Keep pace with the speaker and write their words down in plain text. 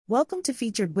Welcome to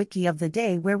Featured Wiki of the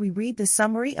Day, where we read the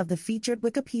summary of the featured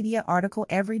Wikipedia article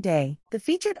every day. The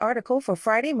featured article for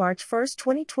Friday, March 1st,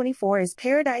 2024 is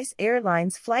Paradise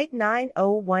Airlines Flight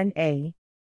 901A.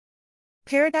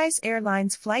 Paradise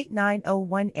Airlines Flight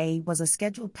 901A was a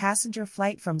scheduled passenger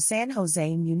flight from San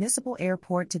Jose Municipal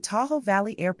Airport to Tahoe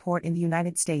Valley Airport in the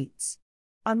United States.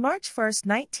 On March 1,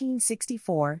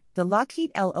 1964, the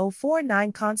Lockheed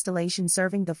L-049 Constellation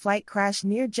serving the flight crashed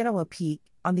near Genoa Peak,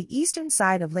 on the eastern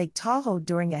side of Lake Tahoe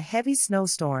during a heavy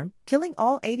snowstorm, killing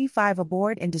all 85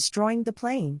 aboard and destroying the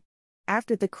plane.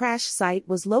 After the crash site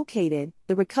was located,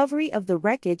 the recovery of the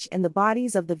wreckage and the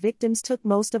bodies of the victims took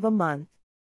most of a month.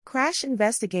 Crash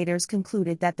investigators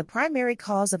concluded that the primary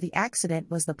cause of the accident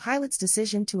was the pilot's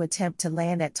decision to attempt to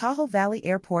land at Tahoe Valley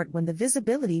Airport when the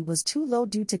visibility was too low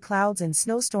due to clouds and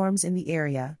snowstorms in the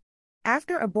area.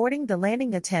 After aborting the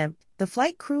landing attempt, the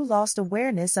flight crew lost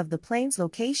awareness of the plane's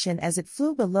location as it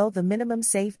flew below the minimum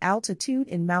safe altitude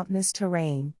in mountainous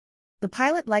terrain. The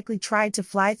pilot likely tried to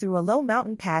fly through a low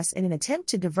mountain pass in an attempt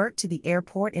to divert to the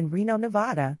airport in Reno,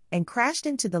 Nevada, and crashed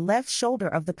into the left shoulder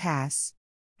of the pass.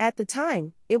 At the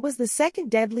time, it was the second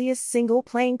deadliest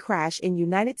single-plane crash in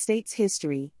United States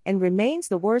history, and remains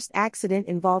the worst accident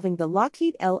involving the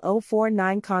Lockheed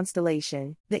L-049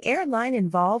 Constellation. The airline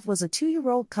involved was a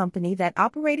two-year-old company that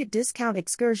operated discount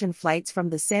excursion flights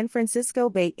from the San Francisco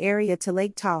Bay Area to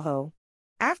Lake Tahoe.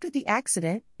 After the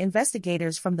accident,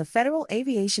 investigators from the Federal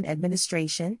Aviation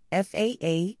Administration,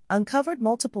 FAA, uncovered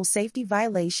multiple safety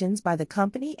violations by the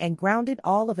company and grounded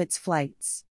all of its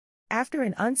flights. After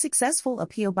an unsuccessful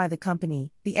appeal by the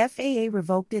company, the FAA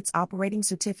revoked its operating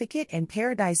certificate and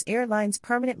Paradise Airlines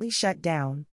permanently shut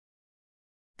down.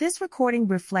 This recording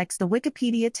reflects the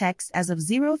Wikipedia text as of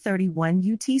 0:31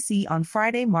 UTC on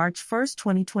Friday, March 1,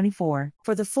 2024.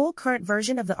 For the full current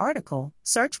version of the article,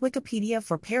 search Wikipedia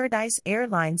for Paradise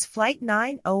Airlines Flight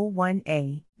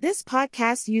 901A. This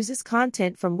podcast uses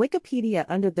content from Wikipedia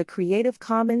under the Creative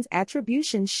Commons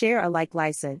Attribution Share Alike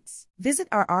license. Visit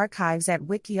our archives at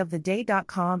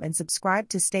wikioftheday.com and subscribe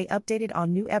to stay updated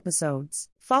on new episodes.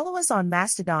 Follow us on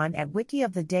Mastodon at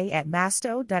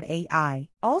wikioftheday@masto.ai.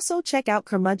 Also check out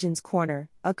Curmudgeon's Corner,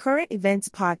 a current events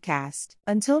podcast.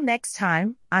 Until next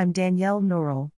time, I'm Danielle Nurul.